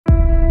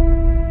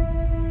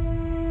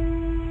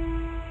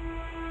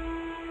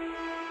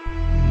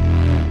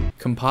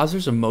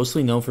Compositors are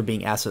mostly known for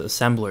being asset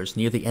assemblers.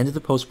 Near the end of the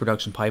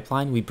post-production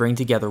pipeline, we bring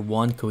together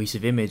one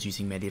cohesive image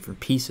using many different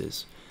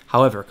pieces.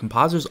 However,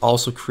 compositors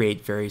also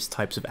create various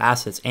types of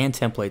assets and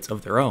templates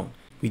of their own.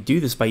 We do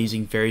this by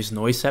using various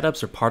noise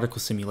setups or particle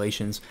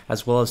simulations,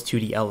 as well as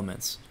 2D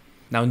elements.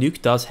 Now,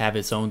 Nuke does have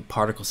its own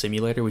particle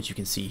simulator, which you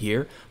can see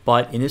here,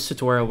 but in this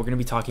tutorial, we're going to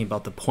be talking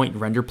about the Point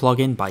Render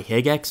plugin by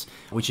Higx,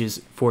 which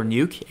is for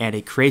Nuke, and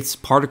it creates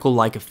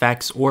particle-like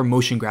effects or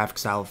motion graphic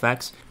style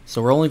effects.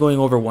 So we're only going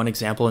over one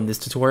example in this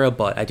tutorial,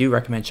 but I do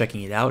recommend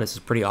checking it out. It's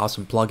a pretty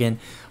awesome plugin.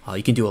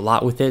 You can do a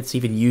lot with it. It's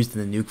even used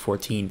in the Nuke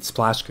 14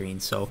 splash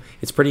screen, so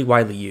it's pretty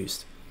widely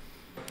used.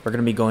 We're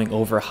going to be going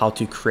over how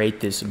to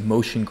create this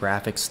motion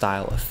graphic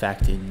style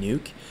effect in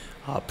Nuke.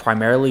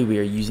 Primarily, we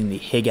are using the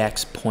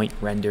Higx Point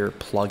Render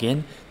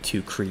plugin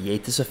to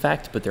create this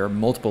effect, but there are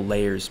multiple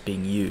layers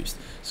being used.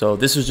 So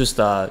this was just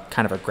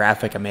kind of a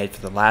graphic I made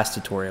for the last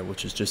tutorial,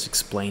 which is just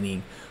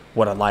explaining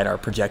what a LiDAR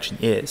projection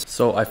is.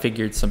 So I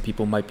figured some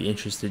people might be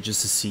interested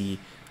just to see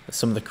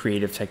some of the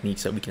creative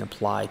techniques that we can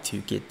apply to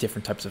get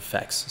different types of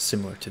effects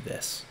similar to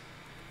this.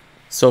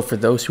 So for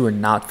those who are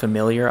not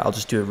familiar, I'll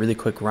just do a really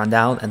quick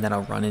rundown and then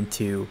I'll run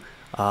into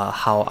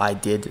how I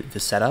did the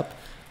setup.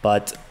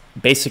 But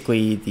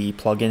basically, the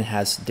plugin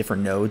has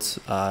different nodes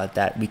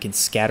that we can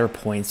scatter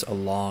points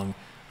along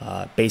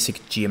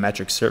basic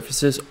geometric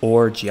surfaces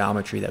or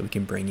geometry that we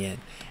can bring in.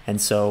 And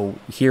so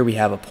here we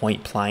have a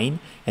point plane,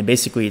 and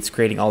basically it's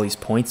creating all these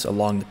points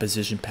along the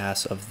position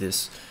paths of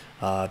this,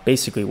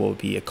 basically what would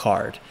be a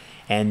card.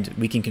 And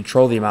we can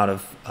control the amount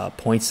of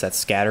points that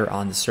scatter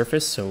on the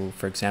surface. So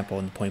for example,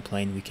 in the point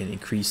plane, we can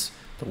increase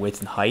the width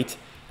and height,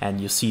 and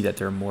you'll see that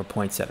there are more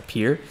points that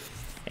appear.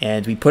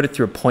 And we put it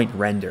through a point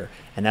render,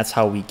 and that's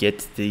how we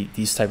get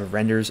these type of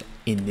renders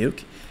in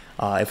Nuke.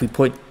 If we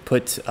put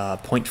point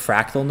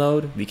fractal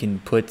node, we can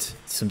put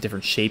some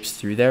different shapes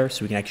through there,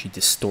 so we can actually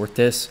distort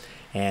this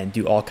and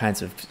do all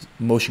kinds of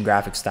motion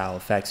graphic style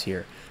effects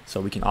here. So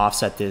we can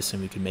offset this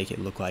and we can make it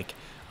look like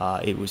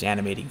it was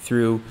animating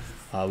through.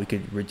 We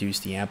could reduce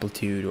the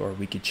amplitude, or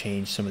we could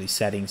change some of these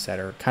settings that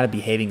are kind of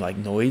behaving like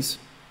noise.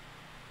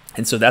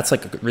 And so that's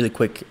like a really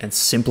quick and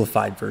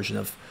simplified version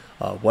of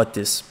what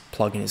this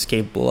plugin is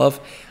capable of.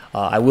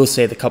 I will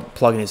say the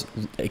plugin is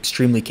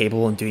extremely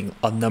capable in doing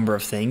a number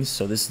of things.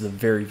 So this is a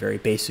very, very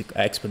basic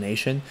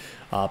explanation,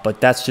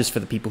 but that's just for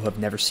the people who have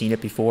never seen it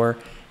before.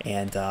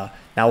 And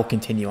now we'll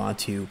continue on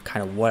to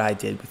kind of what I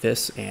did with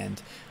this.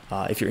 And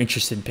if you're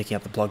interested in picking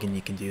up the plugin,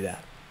 you can do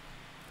that.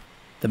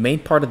 The main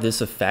part of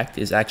this effect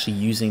is actually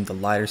using the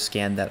LiDAR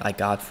scan that I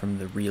got from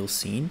the real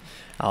scene.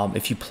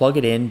 If you plug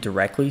it in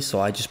directly, so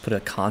I just put a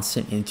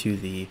constant into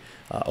the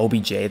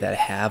OBJ that I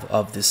have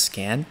of this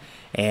scan,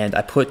 and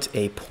I put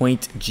a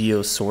point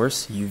geo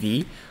source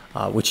UV,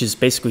 which is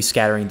basically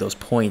scattering those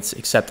points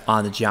except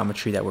on the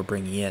geometry that we're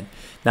bringing in.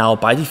 Now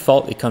by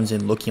default it comes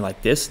in looking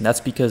like this, and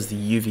that's because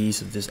the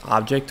UVs of this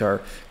object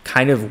are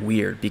kind of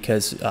weird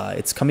because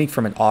it's coming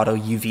from an auto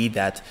UV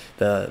that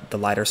the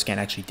LiDAR scan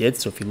actually did.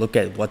 So if you look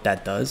at what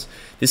that does,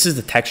 this is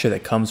the texture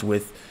that comes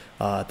with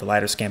the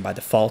LiDAR scan by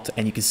default,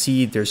 and you can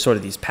see there's sort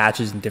of these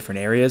patches in different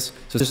areas.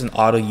 So there's an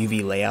auto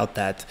UV layout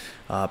that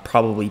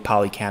probably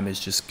Polycam is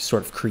just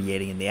sort of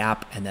creating in the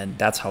app, and then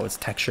that's how it's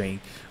texturing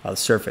the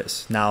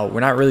surface. Now we're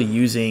not really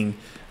using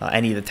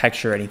any of the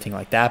texture or anything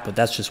like that, but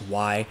that's just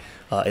why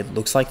it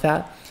looks like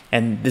that.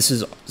 And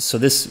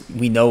this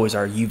we know is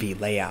our UV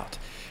layout.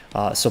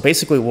 So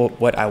basically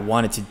what I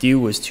wanted to do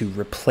was to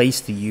replace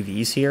the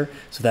UVs here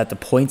so that the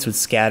points would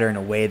scatter in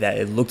a way that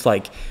it looked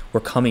like we're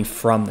coming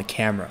from the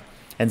camera.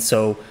 And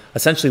so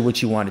essentially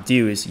what you want to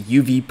do is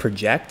UV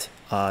project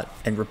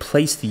and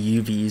replace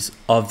the UVs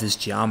of this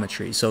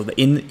geometry. So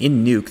in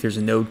Nuke, there's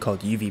a node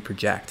called UV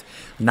project,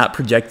 not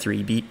project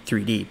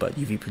 3D, but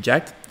UV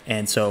project.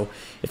 And so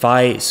if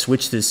I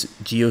switch this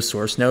geo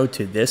source node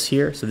to this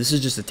here, so this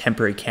is just a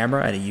temporary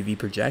camera and a UV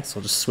project. So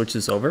I'll just switch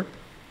this over,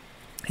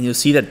 and you'll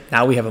see that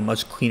now we have a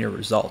much cleaner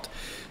result.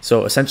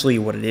 So essentially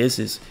what it is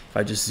if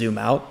I just zoom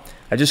out,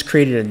 I just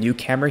created a new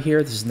camera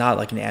here. This is not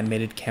like an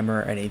animated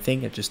camera or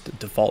anything. It's just a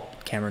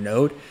default camera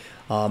node.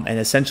 And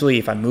essentially,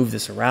 if I move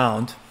this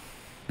around,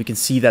 we can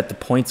see that the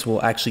points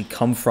will actually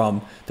come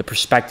from the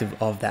perspective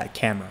of that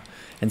camera.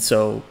 And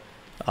so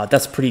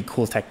that's a pretty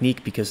cool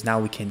technique because now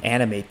we can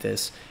animate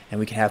this and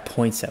we can have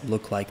points that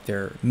look like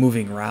they're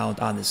moving around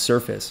on the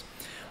surface.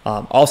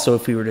 Also,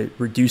 if we were to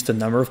reduce the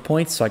number of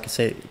points, so I could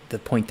say the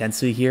point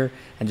density here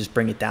and just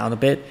bring it down a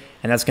bit,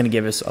 and that's going to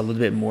give us a little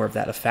bit more of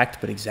that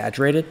effect, but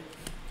exaggerated.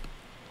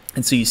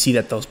 And so you see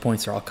that those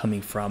points are all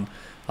coming from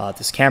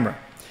this camera.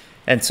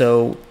 And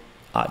so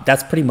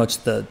that's pretty much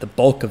the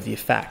bulk of the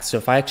effect. So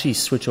if I actually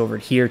switch over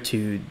here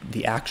to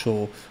the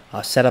actual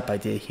setup I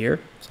did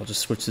here, so I'll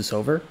just switch this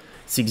over.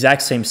 It's the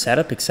exact same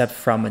setup except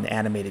from an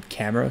animated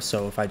camera.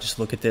 So if I just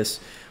look at this,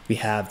 we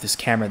have this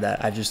camera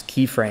that I've just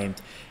keyframed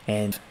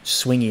and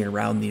swinging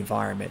around the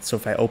environment. So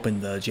if I open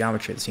the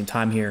geometry at the same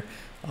time here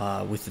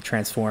with the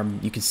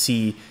transform, you can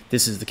see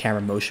this is the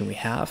camera motion we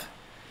have.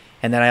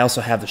 And then I also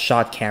have the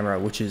shot camera,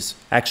 which is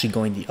actually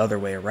going the other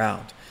way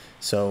around.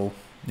 So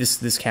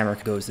this camera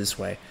goes this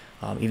way.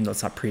 even though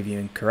it's not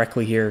previewing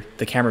correctly here,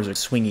 the cameras are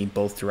swinging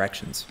both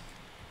directions.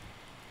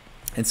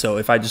 And so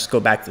if I just go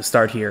back to the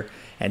start here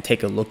and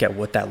take a look at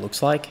what that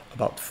looks like,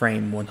 about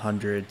frame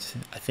 100,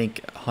 I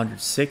think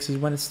 106 is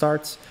when it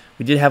starts.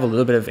 We did have a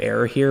little bit of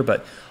error here,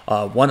 but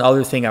one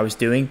other thing I was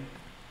doing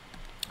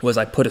was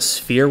I put a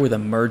sphere with a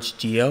merged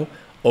geo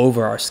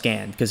over our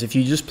scan, because if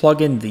you just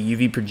plug in the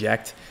UV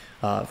project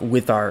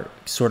with our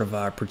sort of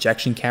our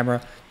projection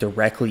camera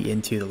directly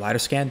into the LiDAR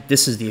scan,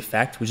 this is the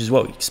effect, which is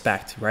what we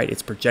expect, right?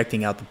 It's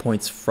projecting out the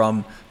points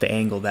from the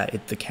angle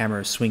that the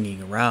camera is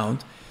swinging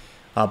around.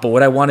 But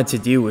what I wanted to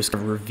do was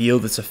reveal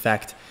this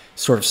effect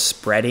sort of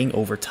spreading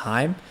over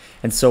time.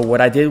 And so what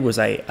I did was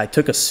I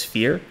took a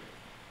sphere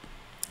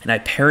and I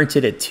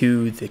parented it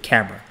to the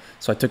camera.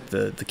 So I took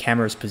the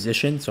camera's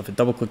position. So if I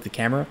double click the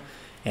camera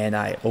and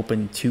I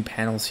open 2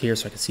 panels here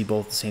so I can see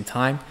both at the same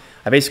time,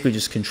 I basically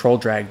just control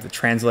dragged the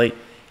translate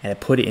and I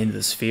put it into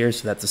the sphere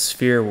so that the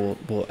sphere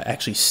will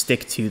actually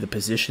stick to the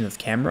position of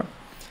the camera.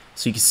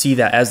 So you can see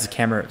that as the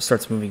camera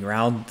starts moving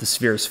around, the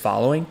sphere is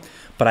following.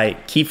 But I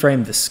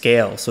keyframed the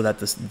scale so that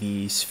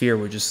the sphere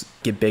would just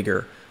get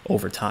bigger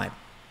over time.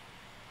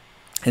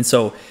 And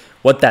so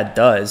what that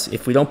does,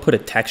 if we don't put a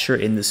texture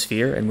in the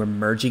sphere and we're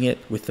merging it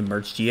with the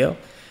merged geo,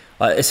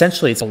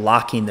 essentially it's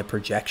blocking the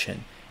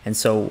projection. And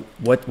so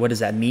what does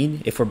that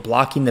mean? If we're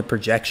blocking the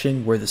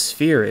projection where the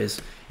sphere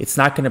is, it's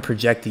not going to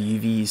project the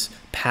UVs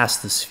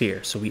past the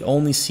sphere. So we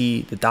only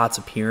see the dots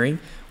appearing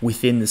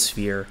within the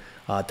sphere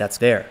that's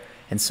there.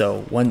 And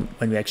so when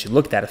we actually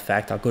look at that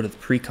effect, I'll go to the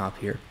pre-comp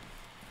here.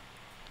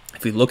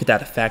 If we look at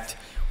that effect,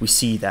 we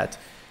see that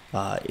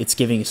it's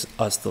giving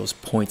us those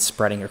points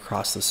spreading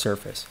across the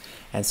surface.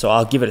 And so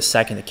I'll give it a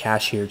second to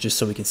cache here just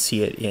so we can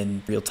see it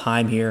in real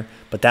time here,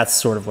 but that's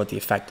sort of what the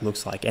effect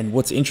looks like. And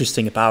what's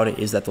interesting about it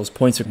is that those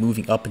points are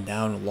moving up and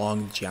down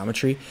along the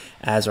geometry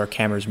as our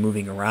camera is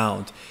moving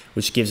around,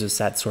 which gives us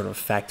that sort of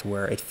effect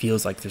where it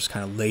feels like there's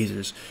kind of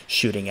lasers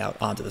shooting out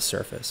onto the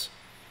surface.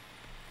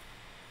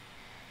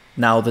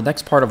 Now, the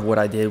next part of what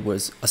I did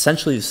was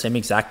essentially the same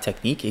exact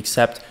technique,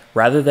 except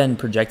rather than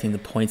projecting the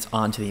points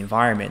onto the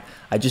environment,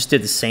 I just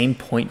did the same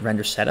point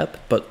render setup,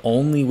 but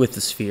only with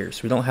the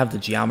spheres. We don't have the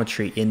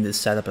geometry in this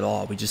setup at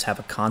all. We just have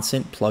a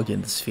constant plugged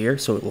in the sphere,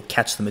 so it will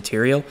catch the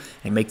material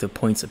and make the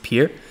points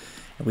appear.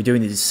 And we're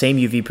doing the same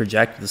UV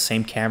project with the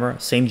same camera,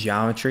 same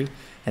geometry,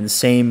 and the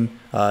same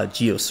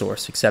geo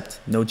source,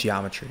 except no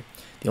geometry.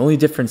 The only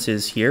difference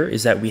is here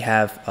is that we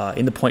have,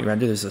 in the point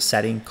render, there's a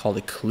setting called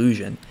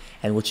Occlusion.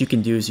 And what you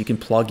can do is you can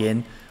plug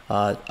in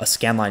a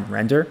scanline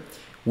render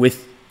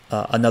with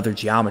another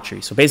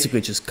geometry. So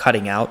basically just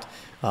cutting out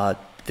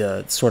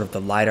the sort of the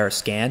LiDAR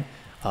scan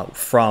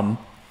from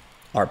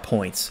our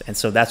points. And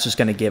so that's just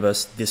going to give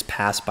us this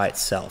pass by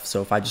itself.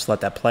 So if I just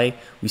let that play,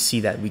 we see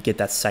that we get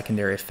that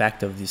secondary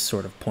effect of these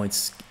sort of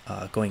points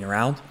going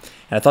around.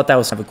 And I thought that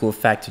was kind of a cool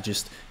effect to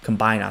just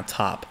combine on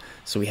top.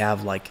 So we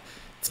have like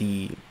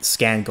the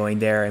scan going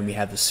there and we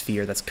have the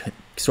sphere that's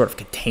sort of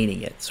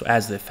containing it. So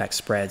as the effect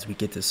spreads, we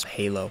get this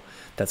halo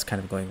that's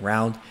kind of going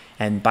around.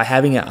 And by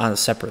having it on a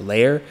separate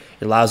layer,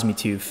 it allows me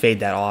to fade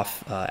that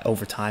off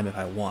over time if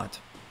I want.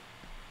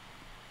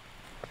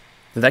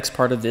 The next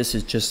part of this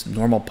is just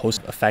normal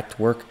post effect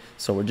work.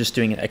 So we're just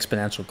doing an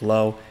exponential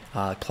glow,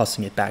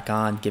 plussing it back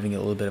on, giving it a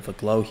little bit of a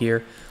glow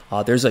here.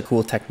 There's a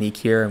cool technique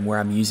here, and where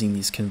I'm using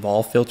these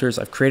convolve filters.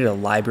 I've created a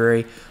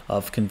library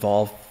of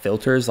convolve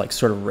filters, like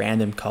sort of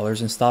random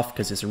colors and stuff,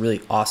 because it's a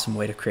really awesome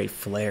way to create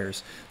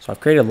flares. So I've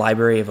created a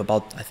library of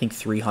about, I think,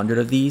 300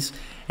 of these,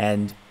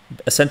 and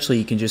essentially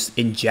you can just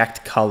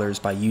inject colors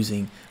by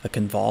using a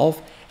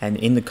convolve. And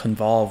in the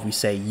convolve, we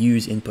say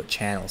use input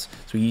channels.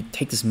 So you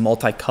take this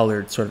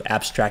multicolored sort of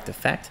abstract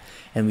effect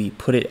and we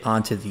put it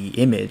onto the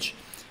image.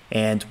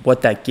 And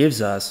what that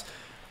gives us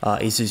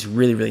is these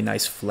really, really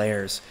nice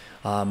flares.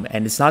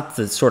 And it's not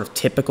the sort of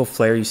typical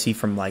flare you see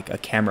from like a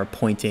camera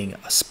pointing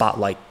a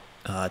spotlight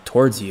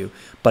towards you,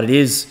 but it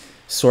is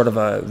sort of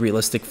a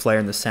realistic flare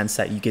in the sense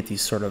that you get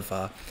these sort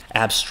of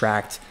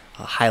abstract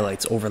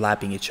highlights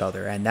overlapping each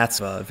other. And that's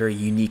a very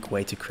unique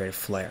way to create a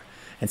flare.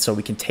 And so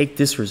we can take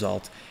this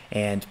result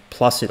and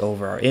plus it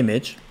over our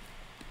image.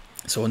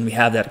 So when we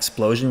have that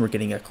explosion, we're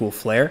getting a cool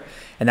flare.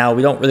 And now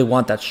we don't really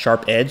want that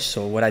sharp edge.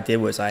 So what I did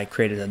was I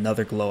created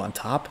another glow on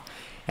top.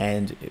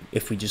 And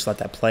if we just let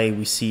that play,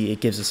 we see it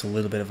gives us a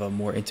little bit of a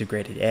more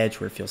integrated edge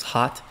where it feels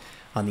hot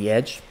on the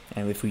edge.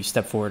 And if we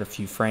step forward a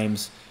few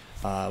frames,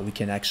 we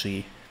can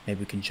actually, maybe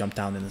we can jump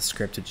down in the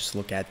script to just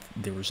look at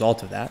the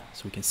result of that.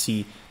 So we can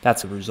see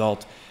that's the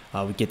result.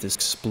 We get this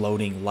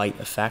exploding light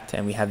effect,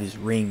 and we have these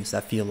rings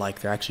that feel like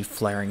they're actually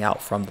flaring out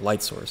from the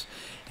light source.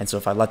 And so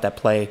if I let that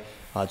play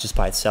just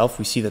by itself,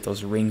 we see that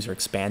those rings are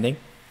expanding.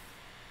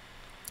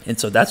 And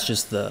so that's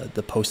just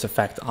the post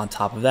effect on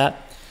top of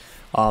that.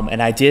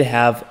 And I did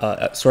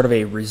have sort of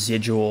a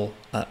residual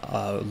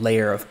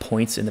layer of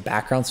points in the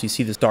background. So you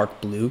see this dark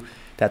blue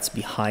that's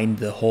behind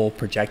the whole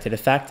projected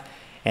effect.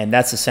 And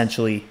that's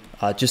essentially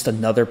just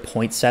another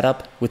point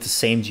setup with the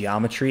same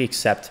geometry,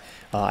 except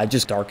I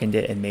just darkened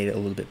it and made it a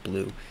little bit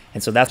blue.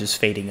 And so that's just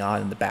fading on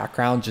in the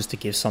background just to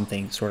give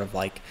something sort of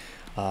like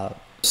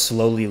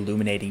slowly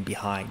illuminating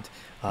behind,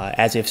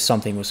 as if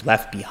something was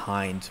left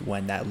behind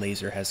when that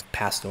laser has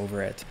passed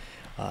over it.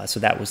 So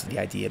that was the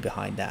idea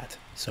behind that.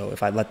 So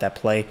if I let that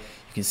play,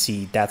 you can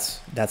see that's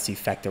the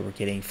effect that we're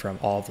getting from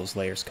all of those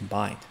layers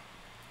combined.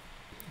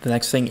 The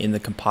next thing in the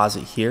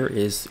composite here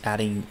is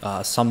adding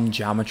some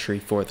geometry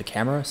for the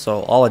camera.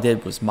 So all I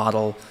did was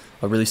model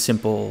a really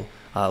simple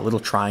little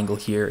triangle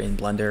here in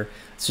Blender.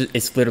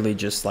 It's literally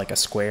just like a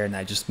square, and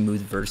I just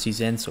moved the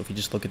vertices in. So if you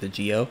just look at the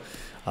Geo,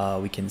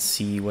 we can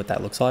see what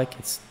that looks like.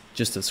 It's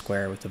just a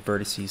square with the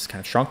vertices kind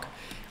of shrunk.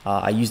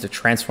 I used a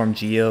transform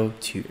Geo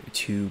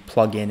to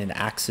plug in an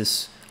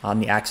axis on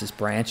the axis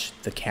branch,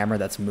 the camera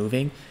that's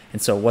moving.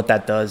 And so what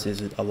that does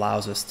is it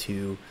allows us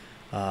to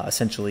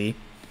essentially,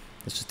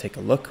 let's just take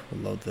a look.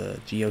 We'll load the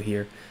Geo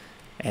here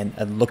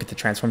and look at the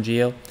transform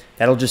Geo.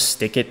 That'll just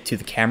stick it to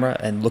the camera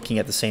and looking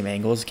at the same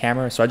angle as the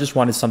camera. So I just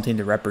wanted something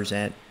to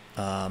represent,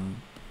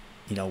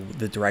 you know,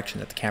 the direction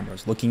that the camera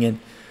is looking in.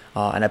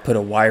 And I put a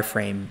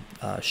wireframe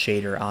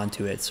shader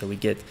onto it, so we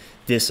get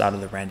this out of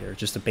the render,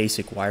 just a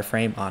basic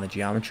wireframe on a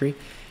geometry,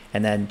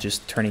 and then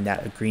just turning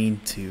that a green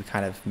to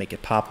kind of make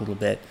it pop a little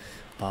bit,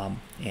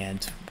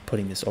 and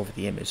putting this over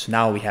the image. So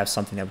now we have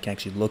something that we can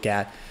actually look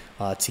at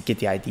to get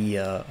the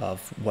idea of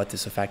what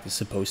this effect is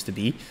supposed to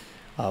be,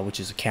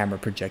 which is a camera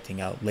projecting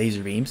out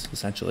laser beams,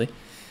 essentially.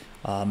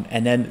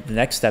 And then the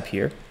next step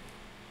here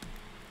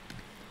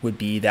would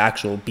be the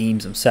actual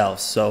beams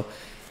themselves. So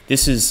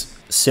this is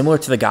similar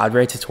to the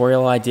Godray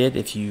tutorial I did.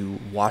 If you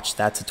watch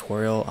that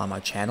tutorial on my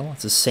channel,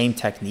 it's the same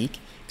technique,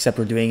 except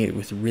we're doing it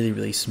with really,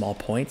 really small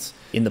points.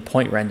 In the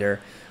point render,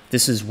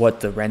 this is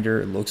what the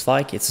render looks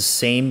like. It's the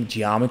same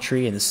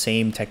geometry and the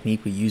same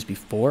technique we used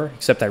before,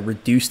 except I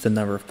reduced the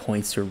number of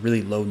points to a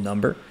really low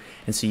number.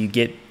 And so you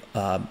get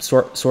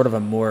sort of a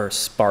more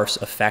sparse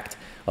effect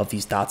of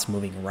these dots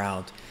moving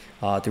around.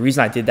 The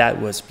reason I did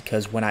that was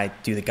because when I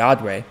do the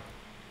Godray,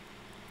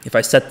 if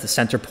I set the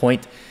center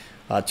point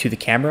to the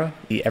camera,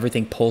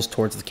 everything pulls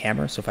towards the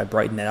camera. So if I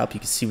brighten that up, you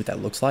can see what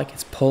that looks like.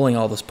 It's pulling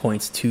all those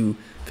points to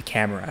the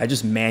camera. I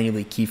just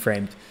manually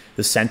keyframed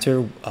the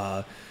center,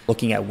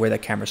 looking at where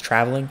that camera is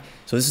traveling.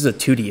 So this is a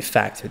 2D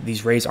effect.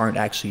 These rays aren't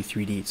actually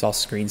 3D. It's all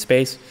screen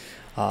space,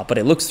 but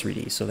it looks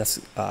 3D. So that's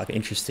an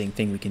interesting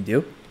thing we can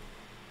do.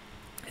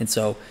 And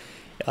so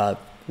a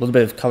little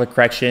bit of color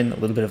correction, a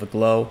little bit of a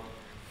glow,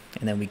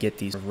 and then we get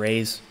these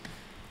rays.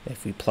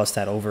 If we plus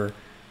that over,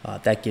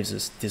 that gives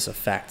us this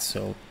effect.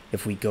 So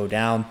if we go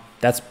down,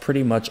 that's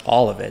pretty much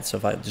all of it. So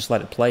if I just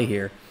let it play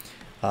here,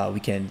 we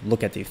can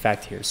look at the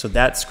effect here. So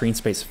that screen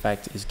space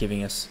effect is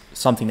giving us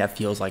something that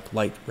feels like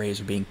light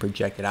rays are being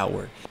projected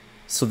outward.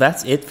 So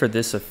that's it for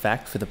this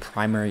effect, for the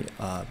primary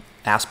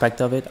aspect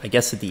of it. I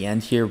guess at the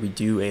end here, we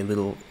do a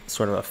little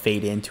sort of a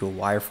fade into a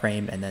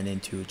wireframe and then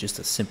into just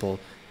a simple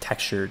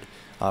textured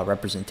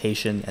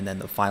representation, and then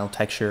the final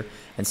texture.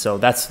 And so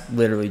that's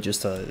literally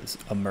just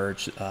a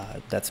merge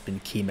that's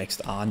been key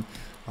mixed on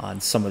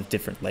some of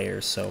different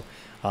layers. So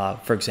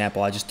for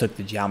example, I just took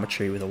the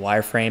geometry with a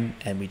wireframe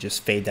and we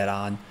just fade that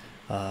on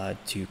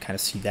to kind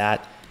of see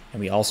that. And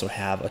we also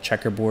have a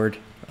checkerboard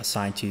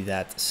assigned to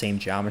that same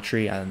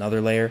geometry on another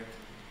layer.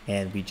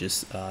 And we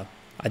just,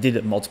 I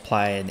did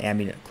multiply an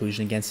ambient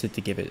occlusion against it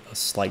to give it a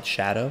slight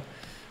shadow.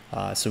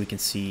 So we can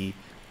see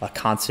a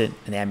constant,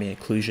 an ambient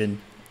occlusion,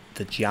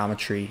 the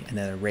geometry, and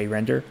then a ray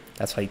render.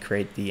 That's how you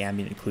create the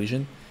ambient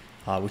occlusion,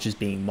 which is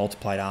being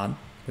multiplied on,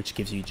 which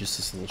gives you just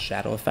this little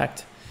shadow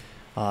effect.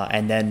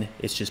 And then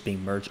it's just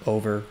being merged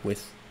over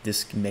with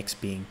this mix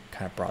being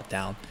kind of brought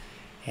down.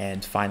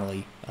 And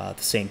finally, the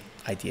same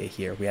idea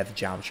here. We have the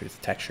geometry with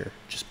the texture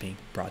just being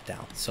brought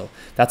down. So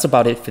that's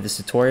about it for this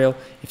tutorial.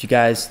 If you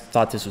guys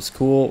thought this was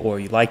cool or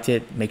you liked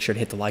it, make sure to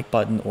hit the like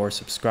button or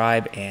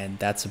subscribe, and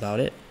that's about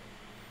it.